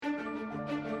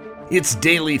It's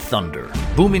Daily Thunder,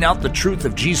 booming out the truth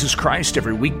of Jesus Christ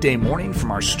every weekday morning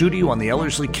from our studio on the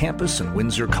Ellerslie campus in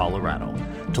Windsor, Colorado.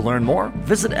 To learn more,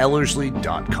 visit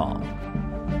Ellerslie.com.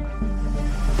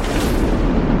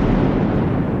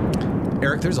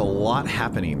 Eric, there's a lot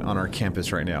happening on our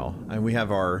campus right now. And we have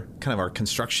our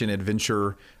construction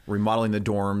adventure, remodeling the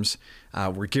dorms.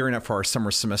 We're gearing up for our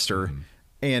summer semester. Mm-hmm.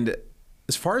 And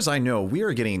as far as I know, we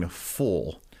are getting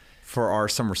full for our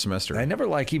summer semester. I never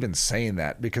like even saying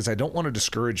that because I don't want to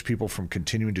discourage people from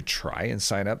continuing to try and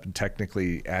sign up and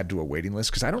technically add to a waiting list,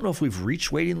 because I don't know if we've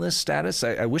reached waiting list status.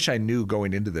 I wish I knew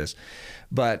going into this.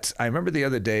 But I remember the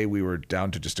other day we were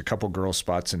down to just a couple girl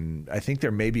spots, and I think there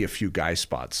may be a few guy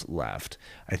spots left.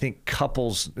 I think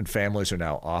couples and families are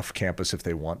now off campus if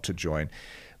they want to join.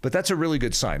 But that's a really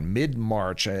good sign.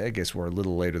 Mid-March, I guess we're a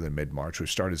little later than mid-March. We've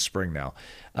started spring now.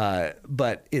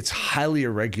 But it's highly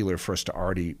irregular for us to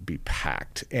already be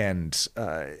packed.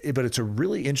 But it's a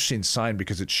really interesting sign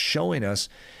because it's showing us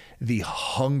the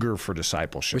hunger for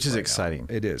discipleship. Which is exciting.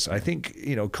 It is. I think,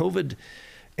 COVID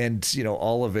and,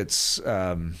 all of its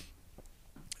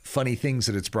funny things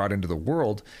that it's brought into the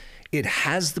world, it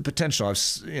has the potential.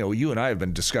 You and I have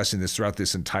been discussing this throughout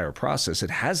this entire process. It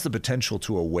has the potential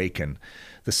to awaken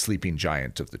the sleeping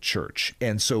giant of the church.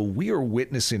 And so we are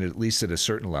witnessing it at least at a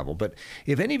certain level. But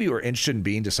if any of you are interested in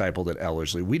being discipled at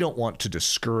Ellerslie, we don't want to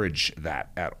discourage that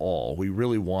at all. We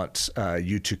really want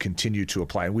you to continue to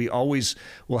apply. And we always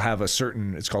will have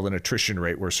it's called an attrition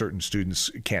rate, where certain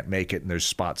students can't make it and there's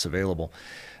spots available.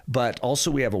 But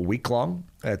also we have a week-long,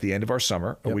 at the end of our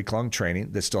summer, a week-long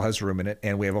training that still has room in it.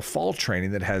 And we have a fall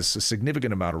training that has a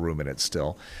significant amount of room in it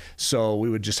still. So we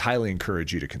would just highly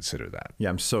encourage you to consider that. Yeah,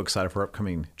 I'm so excited for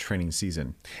upcoming training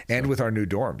season. And with our new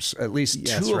dorms, at least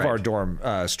two of our dorm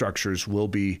structures will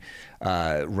be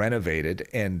renovated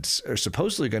and are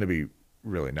supposedly going to be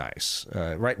really nice.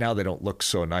 Right now they don't look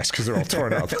so nice because they're all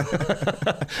torn up.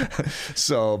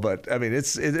 But I mean,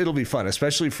 it'll be fun,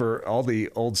 especially for all the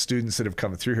old students that have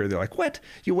come through here. They're like, "What?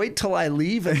 You wait till I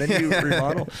leave and then you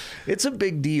remodel?" It's a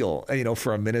big deal,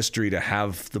 for a ministry to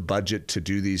have the budget to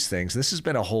do these things. This has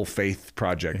been a whole faith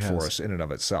project for us in and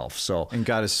of itself. And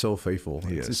God is so faithful.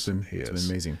 It's been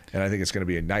amazing. And I think it's going to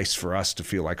be nice for us to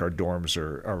feel like our dorms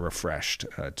are refreshed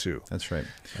too. That's right.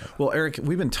 Well, Eric,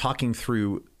 we've been talking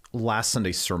through last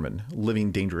Sunday's sermon,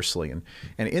 Living Dangerously. And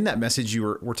in that message,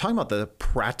 we're talking about the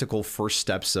practical first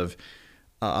steps of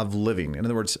living. In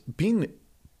other words, being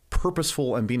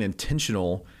purposeful and being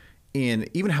intentional in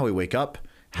even how we wake up,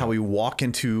 how we walk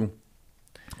into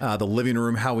the living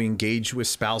room, how we engage with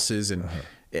spouses,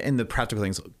 and the practical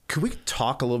things. Could we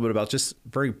talk a little bit about just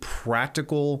very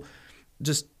practical,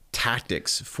 just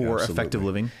tactics for effective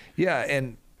living? Yeah,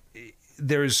 and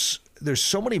there's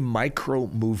so many micro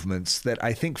movements that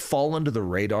I think fall under the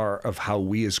radar of how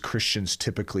we as Christians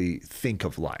typically think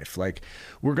of life. Like,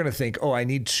 we're going to think, I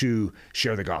need to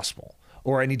share the gospel,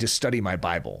 or I need to study my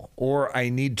Bible, or I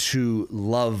need to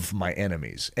love my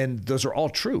enemies. And those are all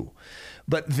true.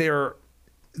 But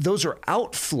those are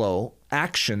outflow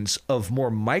actions of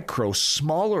more micro,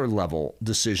 smaller level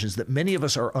decisions that many of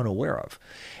us are unaware of.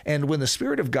 And when the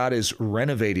Spirit of God is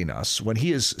renovating us, when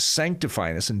He is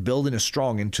sanctifying us and building us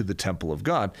strong into the temple of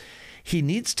God, He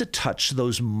needs to touch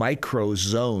those micro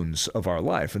zones of our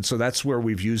life. And so that's where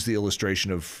we've used the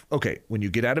illustration of, when you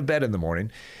get out of bed in the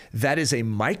morning, that is a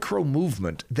micro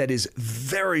movement that is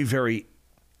very, very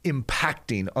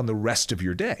impacting on the rest of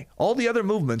your day. All the other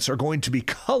movements are going to be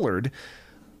colored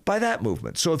by that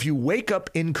movement. So if you wake up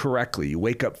incorrectly, you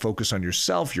wake up focused on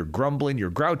yourself, you're grumbling,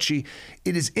 you're grouchy,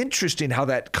 it is interesting how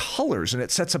that colors and it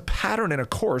sets a pattern and a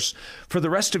course for the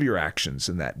rest of your actions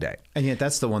in that day. And yet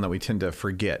that's the one that we tend to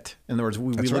forget. In other words,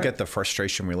 we look at the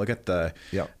frustration, we look at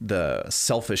the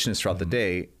selfishness throughout the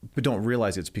day, but don't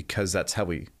realize it's because that's how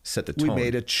we set the tone. We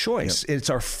made a choice. It's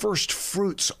our first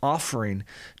fruits offering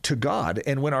to God.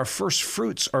 And when our first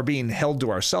fruits are being held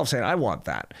to ourselves, saying, I want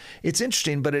that, it's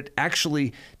interesting, but it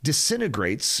actually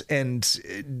disintegrates and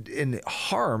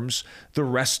harms the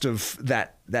rest of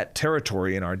that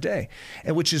territory in our day.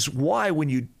 And which is why when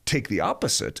you take the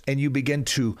opposite and you begin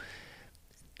to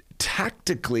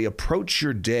tactically approach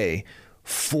your day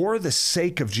for the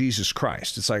sake of Jesus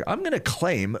Christ, it's like, I'm going to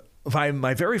claim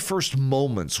my very first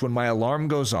moments when my alarm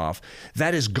goes off,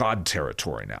 that is God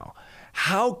territory now.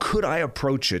 How could I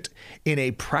approach it in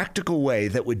a practical way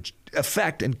that would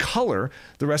affect and color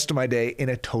the rest of my day in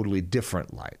a totally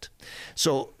different light?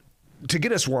 So to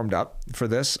get us warmed up for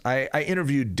this, I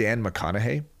interviewed Dan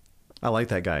McConnaughey I like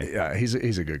that guy. Yeah, he's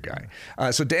a good guy.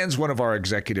 So Dan's one of our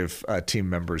executive team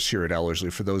members here at Ellerslie,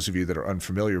 for those of you that are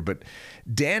unfamiliar. But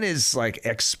Dan is like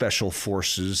ex-special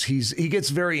forces. He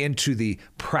gets very into the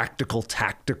practical,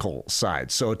 tactical side.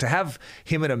 So to have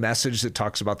him in a message that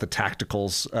talks about the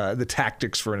tacticals, the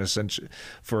tactics for an effective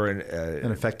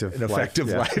life.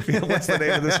 Yeah, what's the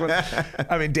name of this one?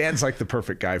 I mean, Dan's like the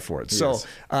perfect guy for it. So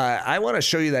I want to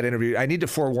show you that interview. I need to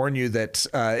forewarn you that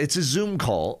it's a Zoom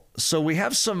call. So we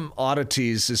have some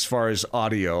oddities as far as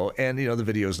audio, and the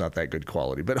video is not that good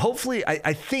quality. But hopefully,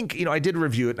 I think I did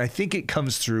review it, and I think it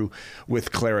comes through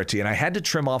with clarity. And I had to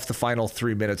trim off the final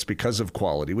 3 minutes because of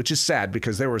quality, which is sad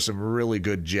because there were some really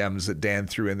good gems that Dan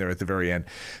threw in there at the very end.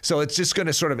 So it's just going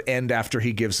to sort of end after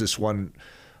he gives this one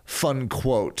fun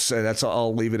quote. So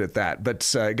I'll leave it at that.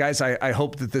 But guys, I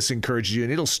hope that this encourages you,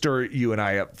 and it'll stir you and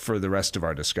I up for the rest of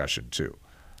our discussion too.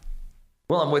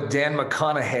 Well, I'm with Dan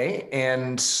McConnaughey,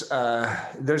 and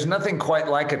there's nothing quite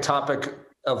like a topic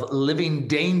of living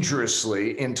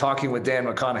dangerously in talking with Dan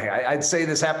McConnaughey. I'd say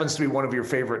this happens to be one of your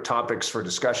favorite topics for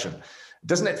discussion.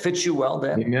 Doesn't it fit you well,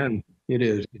 Dan? Amen. It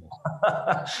is.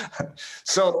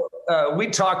 So we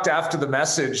talked after the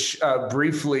message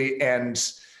briefly,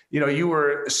 and you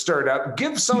were stirred up.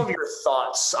 Give some of your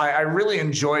thoughts. I really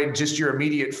enjoyed just your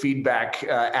immediate feedback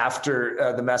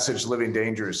after the message, Living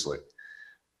Dangerously.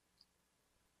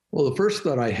 Well, the first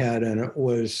thought I had in it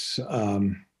was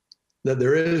that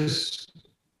there is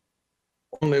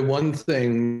only one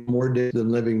thing more than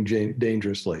living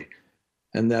dangerously,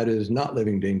 and that is not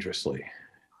living dangerously.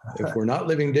 If we're not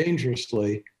living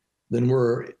dangerously, then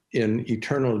we're in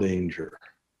eternal danger.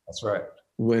 That's right.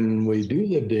 When we do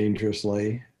live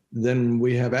dangerously, then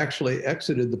we have actually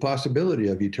exited the possibility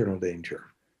of eternal danger.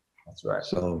 That's right.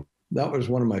 So that was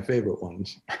one of my favorite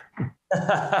ones.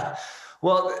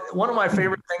 Well, one of my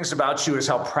favorite things about you is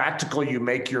how practical you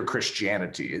make your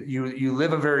Christianity. You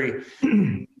live a very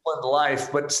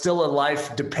life, but still a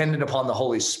life dependent upon the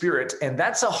Holy Spirit. And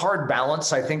that's a hard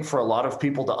balance, I think, for a lot of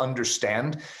people to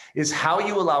understand, is how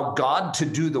you allow God to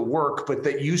do the work, but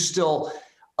that you still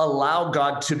allow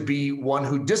God to be one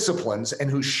who disciplines and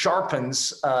who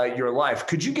sharpens your life.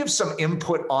 Could you give some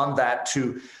input on that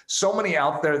to so many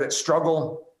out there that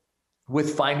struggle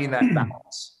with finding that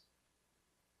balance?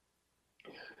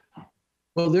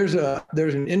 Well, there's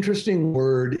an interesting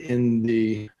word in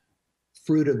the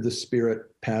fruit of the Spirit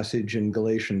passage in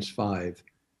Galatians 5.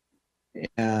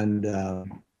 And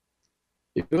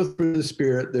you go through the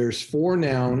Spirit, there's 4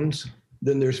 nouns,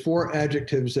 then there's 4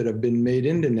 adjectives that have been made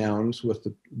into nouns with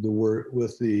the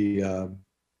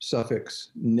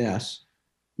suffix ness: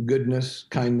 goodness,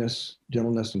 kindness,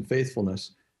 gentleness, and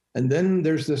faithfulness. And then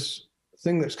there's this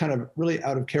thing that's kind of really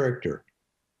out of character.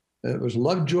 It was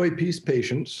love, joy, peace,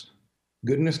 patience,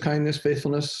 goodness, kindness,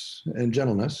 faithfulness, and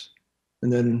gentleness,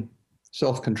 and then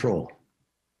self-control.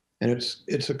 And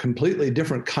it's a completely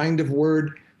different kind of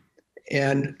word.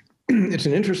 And it's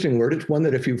an interesting word. It's one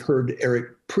that if you've heard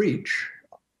Eric preach,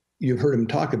 you've heard him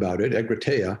talk about it,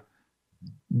 egreteia.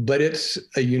 But it's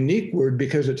a unique word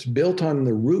because it's built on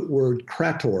the root word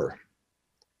krator.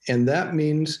 And that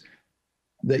means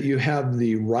that you have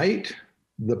the right,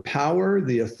 the power,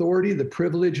 the authority, the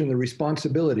privilege, and the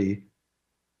responsibility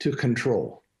to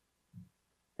control.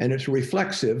 And it's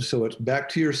reflexive, so it's back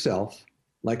to yourself,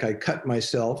 like I cut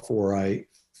myself or I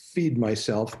feed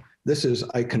myself. This is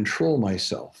I control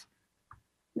myself.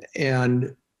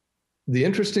 And the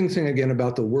interesting thing again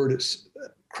about the word it's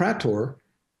krator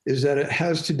is that it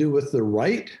has to do with the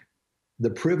right,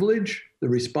 the privilege, the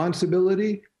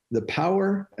responsibility, the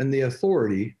power, and the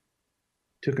authority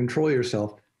to control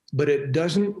yourself, but it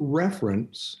doesn't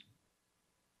reference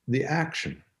the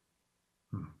action.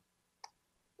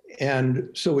 And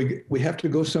so we have to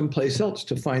go someplace else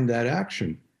to find that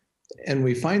action. And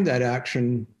we find that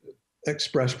action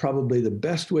expressed probably the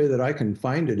best way that I can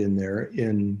find it in there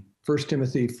in 1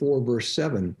 Timothy 4, verse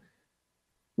 7,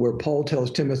 where Paul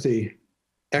tells Timothy,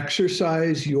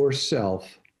 exercise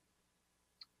yourself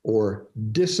or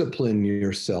discipline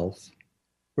yourself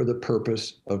for the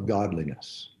purpose of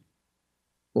godliness.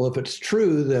 Well, if it's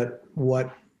true that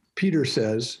what Peter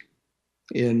says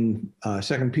in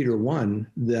 2 Peter 1,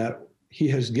 that he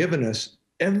has given us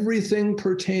everything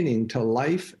pertaining to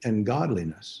life and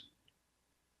godliness.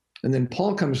 And then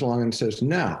Paul comes along and says,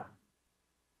 now,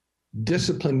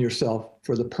 discipline yourself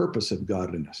for the purpose of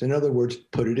godliness. In other words,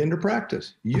 put it into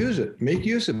practice. Use it. Make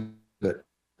use of it.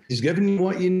 He's given you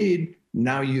what you need.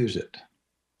 Now use it.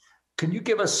 Can you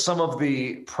give us some of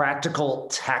the practical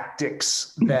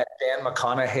tactics that Dan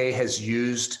McConnaughey has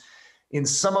used in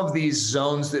some of these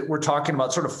zones that we're talking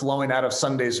about, sort of flowing out of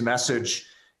Sunday's message,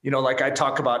 Like I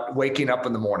talk about waking up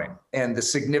in the morning and the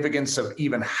significance of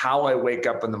even how I wake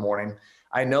up in the morning.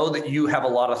 I know that you have a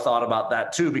lot of thought about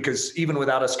that too, because even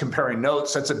without us comparing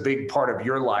notes, that's a big part of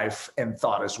your life and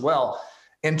thought as well.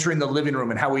 Entering the living room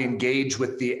and how we engage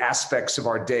with the aspects of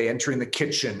our day, entering the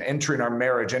kitchen, entering our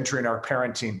marriage, entering our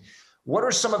parenting. What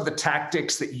are some of the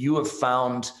tactics that you have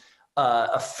found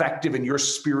effective in your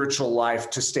spiritual life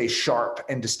to stay sharp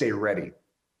and to stay ready?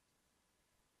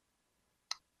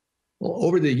 Well,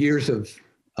 over the years of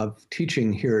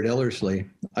teaching here at Ellerslie,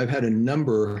 I've had a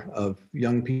number of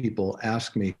young people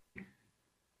ask me,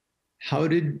 how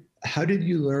did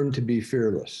you learn to be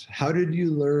fearless? How did you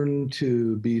learn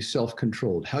to be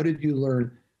self-controlled? How did you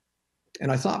learn?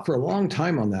 And I thought for a long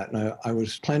time on that, and I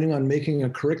was planning on making a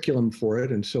curriculum for it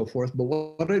and so forth. But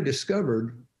what I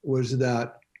discovered was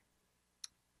that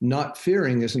not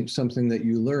fearing isn't something that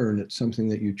you learn, it's something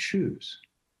that you choose.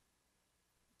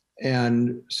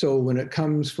 And so when it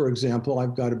comes, for example,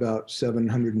 I've got about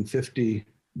 750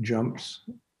 jumps,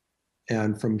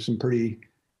 and from some pretty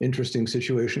interesting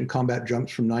situation, combat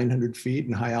jumps from 900 feet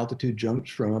and high altitude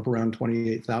jumps from up around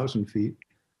 28,000 feet,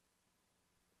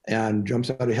 and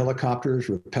jumps out of helicopters,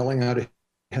 rappelling out of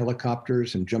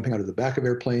helicopters, and jumping out of the back of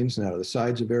airplanes and out of the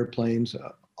sides of airplanes,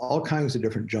 all kinds of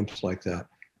different jumps like that.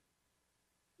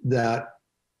 That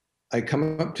I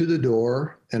come up to the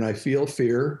door and I feel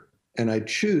fear, and I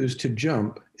choose to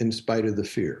jump in spite of the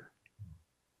fear.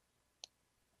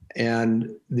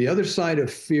 And the other side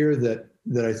of fear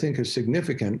that I think is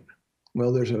significant,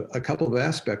 well, there's a couple of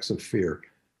aspects of fear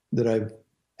that I've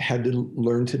had to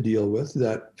learn to deal with.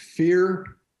 That fear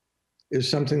is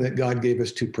something that God gave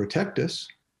us to protect us.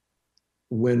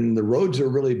 When the roads are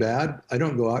really bad, I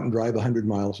don't go out and drive 100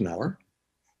 miles an hour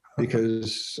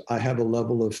because I have a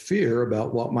level of fear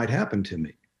about what might happen to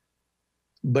me.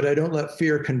 But I don't let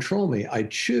fear control me. I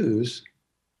choose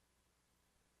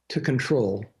to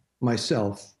control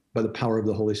myself by the power of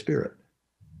the Holy Spirit,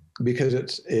 because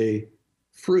it's a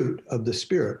fruit of the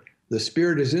Spirit. The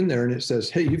Spirit is in there and it says,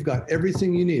 hey, you've got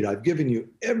everything you need. I've given you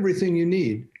everything you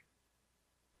need.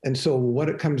 And so what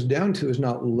it comes down to is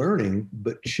not learning,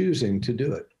 but choosing to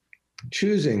do it.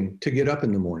 Choosing to get up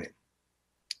in the morning.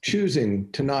 Choosing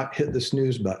to not hit the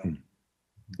snooze button.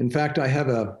 In fact, I have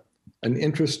an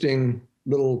interesting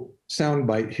little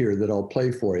soundbite here that I'll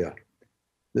play for you.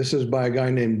 This is by a guy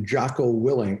named Jocko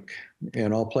Willink,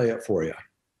 and I'll play it for you.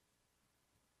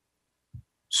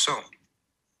 So,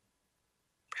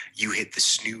 you hit the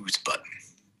snooze button.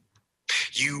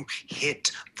 You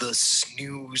hit the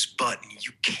snooze button.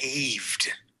 You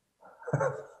caved.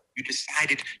 You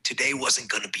decided today wasn't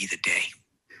going to be the day.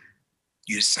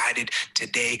 You decided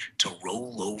today to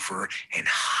roll over and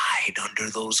hide under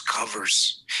those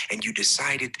covers. And you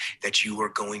decided that you were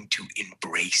going to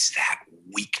embrace that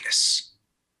weakness.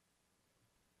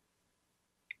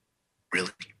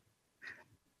 Really?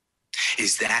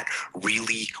 Is that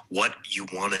really what you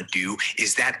want to do?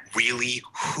 Is that really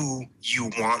who you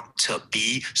want to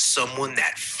be? Someone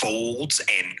that folds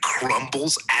and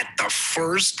crumbles at the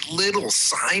first little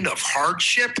sign of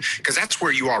hardship? Because that's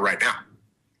where you are right now.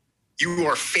 You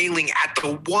are failing at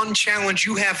the one challenge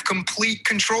you have complete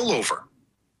control over.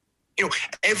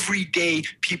 Every day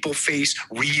people face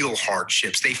real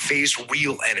hardships. They face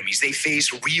real enemies. They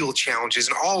face real challenges.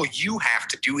 And all you have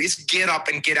to do is get up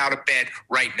and get out of bed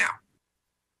right now.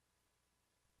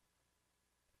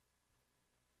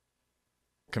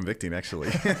 Convicting, actually.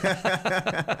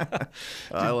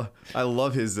 I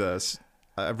love his,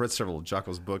 I've read several of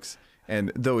Jocko's books.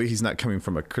 And though he's not coming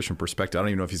from a Christian perspective, I don't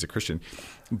even know if he's a Christian,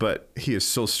 but he is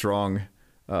so strong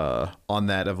on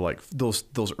that of like those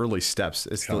early steps.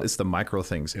 It's the micro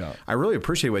things. Yeah. I really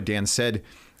appreciate what Dan said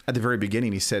at the very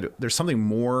beginning. He said there's something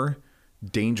more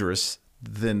dangerous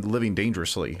than living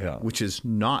dangerously, which is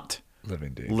not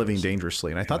living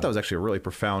dangerously. And I thought that was actually a really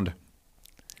profound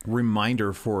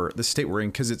reminder for the state we're in,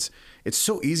 because it's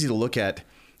so easy to look at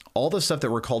all the stuff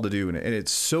that we're called to do, and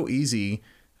it's so easy.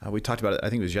 We talked about it, I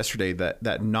think it was yesterday,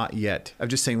 that not yet, of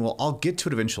just saying, well, I'll get to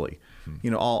it eventually.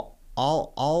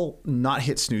 I'll not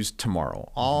hit snooze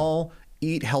tomorrow. I'll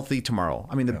eat healthy tomorrow.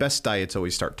 I mean, the best diets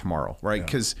always start tomorrow, right?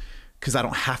 Because I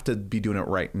don't have to be doing it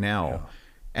right now. Yeah.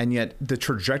 And yet the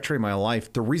trajectory of my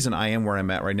life, the reason I am where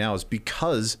I'm at right now is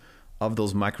because of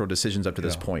those micro decisions up to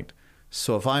this point.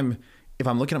 So if I'm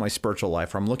looking at my spiritual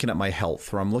life, or I'm looking at my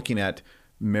health, or I'm looking at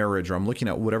marriage, or I'm looking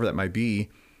at whatever that might be,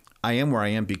 I am where I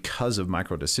am because of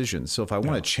micro decisions. So if I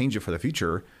want to change it for the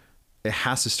future, it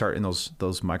has to start in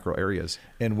those micro areas.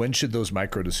 And when should those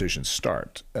micro decisions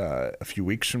start? A few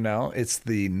weeks from now. It's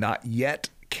the not yet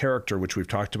character, which we've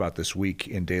talked about this week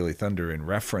in Daily Thunder in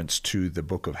reference to the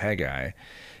book of Haggai.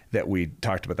 that we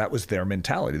talked about. That was their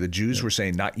mentality. The Jews were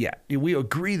saying, not yet. We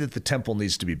agree that the temple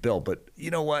needs to be built, but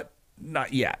you know what?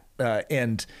 Not yet.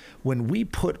 And when we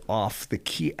put off the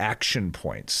key action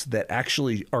points that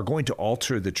actually are going to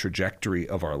alter the trajectory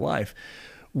of our life,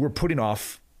 we're putting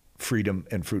off freedom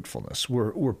and fruitfulness.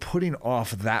 We're putting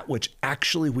off that which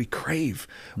actually we crave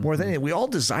more than anything. We all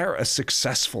desire a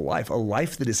successful life, a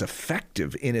life that is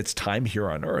effective in its time here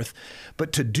on earth.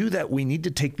 But to do that, we need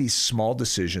to take these small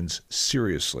decisions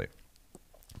seriously.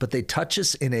 But they touch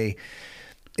us in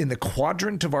the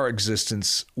quadrant of our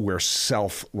existence where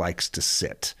self likes to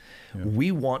sit. Yeah.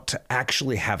 We want to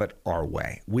actually have it our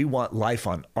way. We want life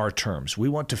on our terms. We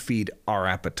want to feed our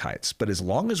appetites. But as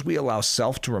long as we allow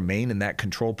self to remain in that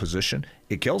control position,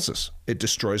 it kills us. It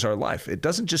destroys our life. It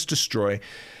doesn't just destroy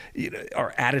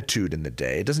our attitude in the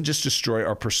day. It doesn't just destroy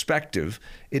our perspective.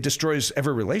 It destroys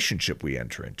every relationship we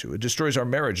enter into. It destroys our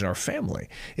marriage and our family.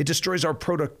 It destroys our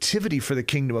productivity for the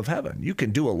kingdom of heaven. You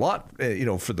can do a lot,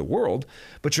 for the world,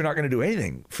 but you're not going to do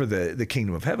anything for the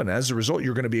kingdom of heaven. As a result,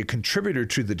 you're going to be a contributor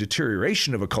to the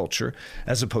deterioration of a culture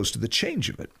as opposed to the change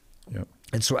of it. Yep.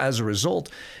 And so as a result,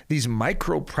 these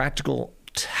micro practical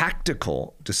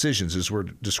tactical decisions, as we're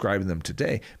describing them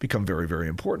today, become very, very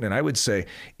important. And I would say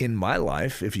in my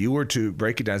life, if you were to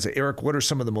break it down and say, Eric, what are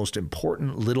some of the most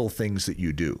important little things that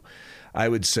you do? I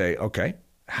would say, okay,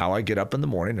 how I get up in the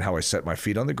morning and how I set my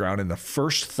feet on the ground and the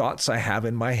first thoughts I have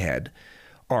in my head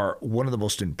are one of the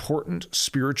most important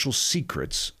spiritual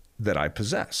secrets that I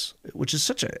possess, which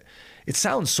is it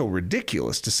sounds so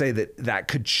ridiculous to say that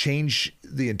could change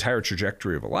the entire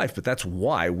trajectory of a life, but that's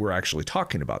why we're actually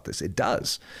talking about this. It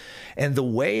does. And the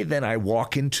way then I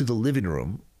walk into the living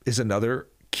room is another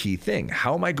key thing.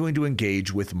 How am I going to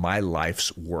engage with my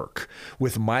life's work,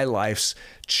 with my life's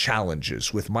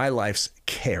challenges, with my life's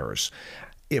cares?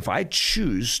 If I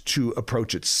choose to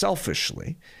approach it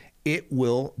selfishly, it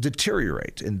will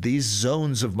deteriorate and these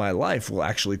zones of my life will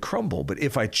actually crumble. But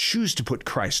if I choose to put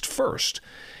Christ first,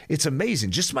 it's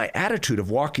amazing. Just my attitude of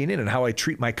walking in and how I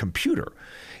treat my computer.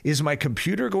 Is my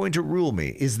computer going to rule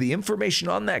me? Is the information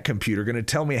on that computer going to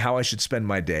tell me how I should spend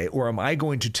my day? Or am I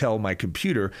going to tell my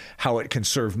computer how it can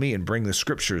serve me and bring the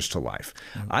scriptures to life?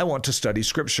 Mm-hmm. I want to study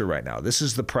scripture right now. This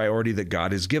is the priority that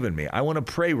God has given me. I want to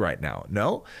pray right now.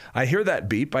 No, I hear that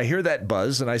beep, I hear that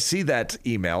buzz, and I see that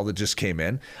email that just came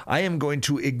in. I am going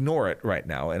to ignore it right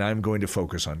now, and I'm going to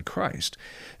focus on Christ.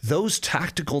 Those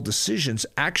tactical decisions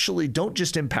actually don't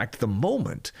just impact the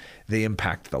moment, they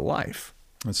impact the life.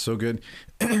 That's so good.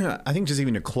 I think just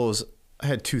even to close, I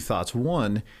had two thoughts.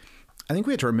 One, I think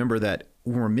we have to remember that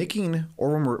when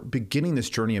we're beginning this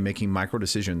journey of making micro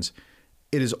decisions,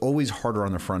 it is always harder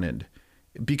on the front end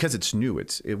because it's new.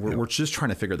 We're just trying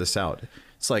to figure this out.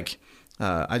 It's like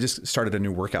I just started a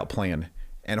new workout plan.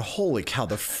 And holy cow,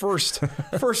 the first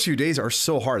few days are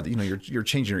so hard. You're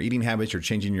changing your eating habits, you're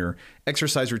changing your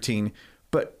exercise routine.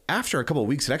 But after a couple of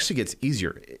weeks, it actually gets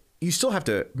easier. You still have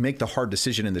to make the hard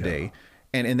decision in the day.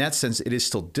 And in that sense, it is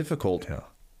still difficult. Yeah.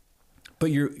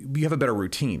 But you have a better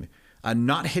routine.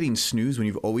 Not hitting snooze when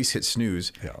you've always hit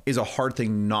snooze is a hard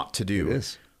thing not to do. It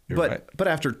is. But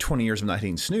after 20 years of not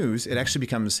hitting snooze, it actually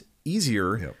becomes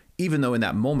easier, even though in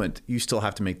that moment, you still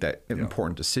have to make that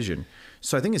important decision.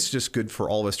 So I think it's just good for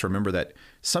all of us to remember that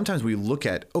sometimes we look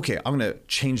at, okay, I'm going to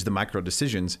change the micro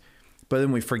decisions, but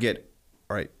then we forget,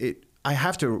 all right, I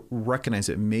have to recognize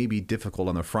it may be difficult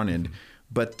on the front end,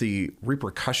 but the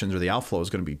repercussions or the outflow is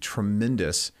going to be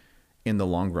tremendous in the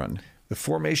long run. The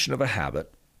formation of a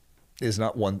habit is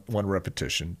not one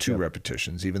repetition, two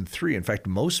repetitions, even three. In fact,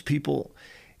 most people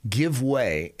give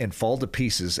way and fall to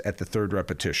pieces at the third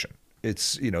repetition.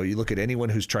 It's, you look at anyone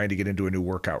who's trying to get into a new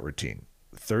workout routine.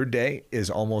 Third day is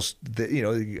almost,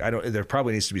 there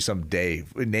probably needs to be some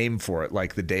name for it,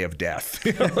 like the day of death.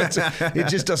 It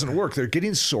just doesn't work. They're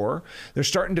getting sore. They're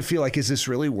starting to feel like, is this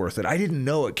really worth it? I didn't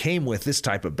know it came with this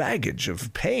type of baggage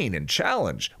of pain and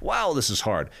challenge. Wow, this is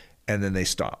hard. And then they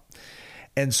stop.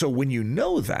 And so when you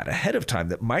know that ahead of time,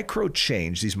 that micro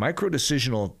change, these micro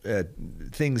decisional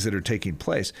things that are taking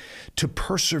place, to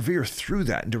persevere through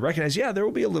that and to recognize, there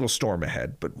will be a little storm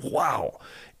ahead, but wow,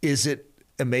 is it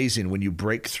amazing when you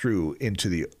break through into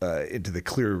the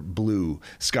clear blue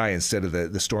sky instead of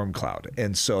the storm cloud.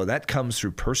 And so that comes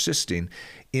through persisting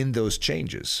in those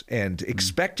changes and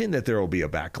expecting that there will be a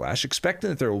backlash, expecting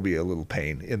that there will be a little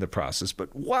pain in the process.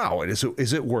 But wow, is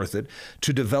it worth it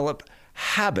to develop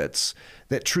habits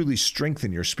that truly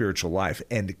strengthen your spiritual life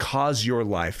and cause your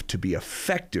life to be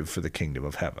effective for the kingdom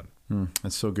of heaven?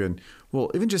 That's so good. Well,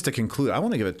 even just to conclude, I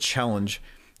want to give a challenge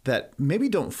that maybe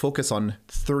don't focus on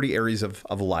 30 areas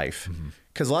of life.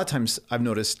 Because a lot of times I've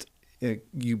noticed,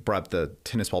 you brought the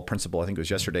tennis ball principle, I think it was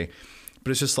yesterday,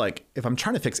 But it's just like, if I'm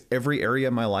trying to fix every area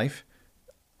of my life,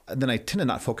 then I tend to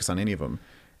not focus on any of them.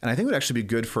 And I think it would actually be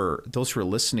good for those who are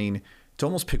listening to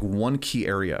almost pick one key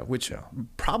area, which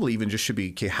probably even just should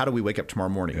be, okay, how do we wake up tomorrow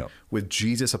morning with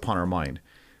Jesus upon our mind?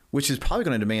 Which is probably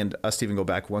going to demand us to even go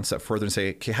back one step further and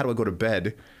say, okay, how do I go to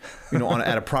bed,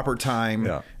 at a proper time,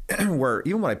 where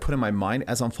even what I put in my mind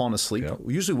as I'm falling asleep,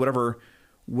 usually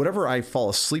whatever I fall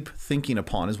asleep thinking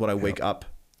upon is what I wake up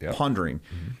pondering.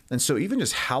 Mm-hmm. And so even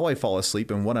just how I fall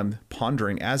asleep and what I'm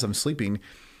pondering as I'm sleeping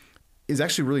is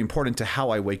actually really important to how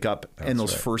I wake up in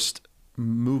those first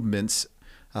movements,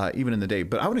 even in the day.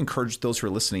 But I would encourage those who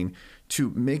are listening to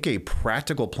make a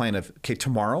practical plan of, okay,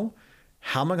 tomorrow,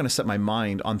 how am I going to set my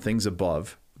mind on things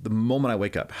above the moment I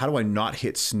wake up? How do I not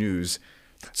hit snooze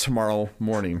tomorrow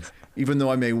morning, even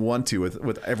though I may want to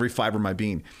with every fiber of my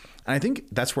being? And I think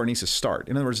that's where it needs to start.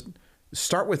 In other words,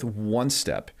 start with one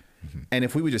step. Mm-hmm. And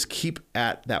if we would just keep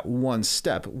at that one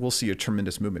step, we'll see a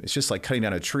tremendous movement. It's just like cutting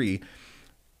down a tree.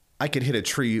 I could hit a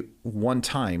tree one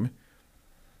time,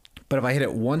 but if I hit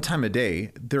it one time a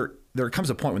day, there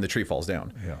comes a point when the tree falls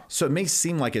down. Yeah. So it may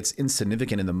seem like it's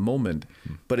insignificant in the moment,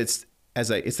 but it's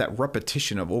that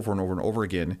repetition of over and over and over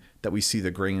again that we see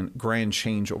the grand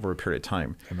change over a period of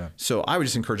time. Amen. So I would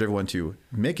just encourage everyone to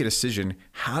make a decision.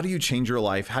 How do you change your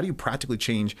life? How do you practically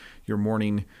change your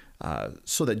morning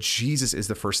so that Jesus is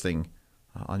the first thing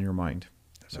on your mind?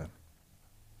 So.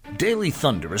 Daily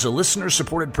Thunder is a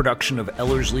listener-supported production of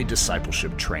Ellerslie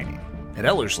Discipleship Training. At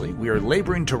Ellerslie, we are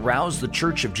laboring to rouse the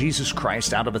Church of Jesus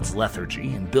Christ out of its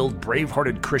lethargy and build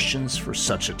brave-hearted Christians for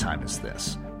such a time as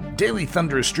this. Daily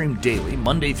Thunder is streamed daily,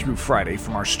 Monday through Friday,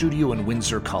 from our studio in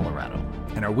Windsor, Colorado.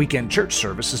 And our weekend church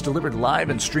service is delivered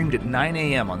live and streamed at 9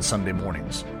 a.m. on Sunday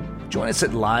mornings. Join us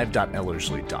at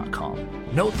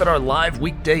live.ellerslie.com. Note that our live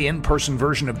weekday in-person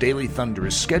version of Daily Thunder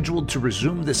is scheduled to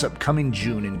resume this upcoming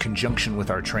June in conjunction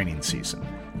with our training season.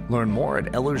 Learn more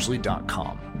at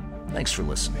ellerslie.com. Thanks for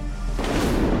listening.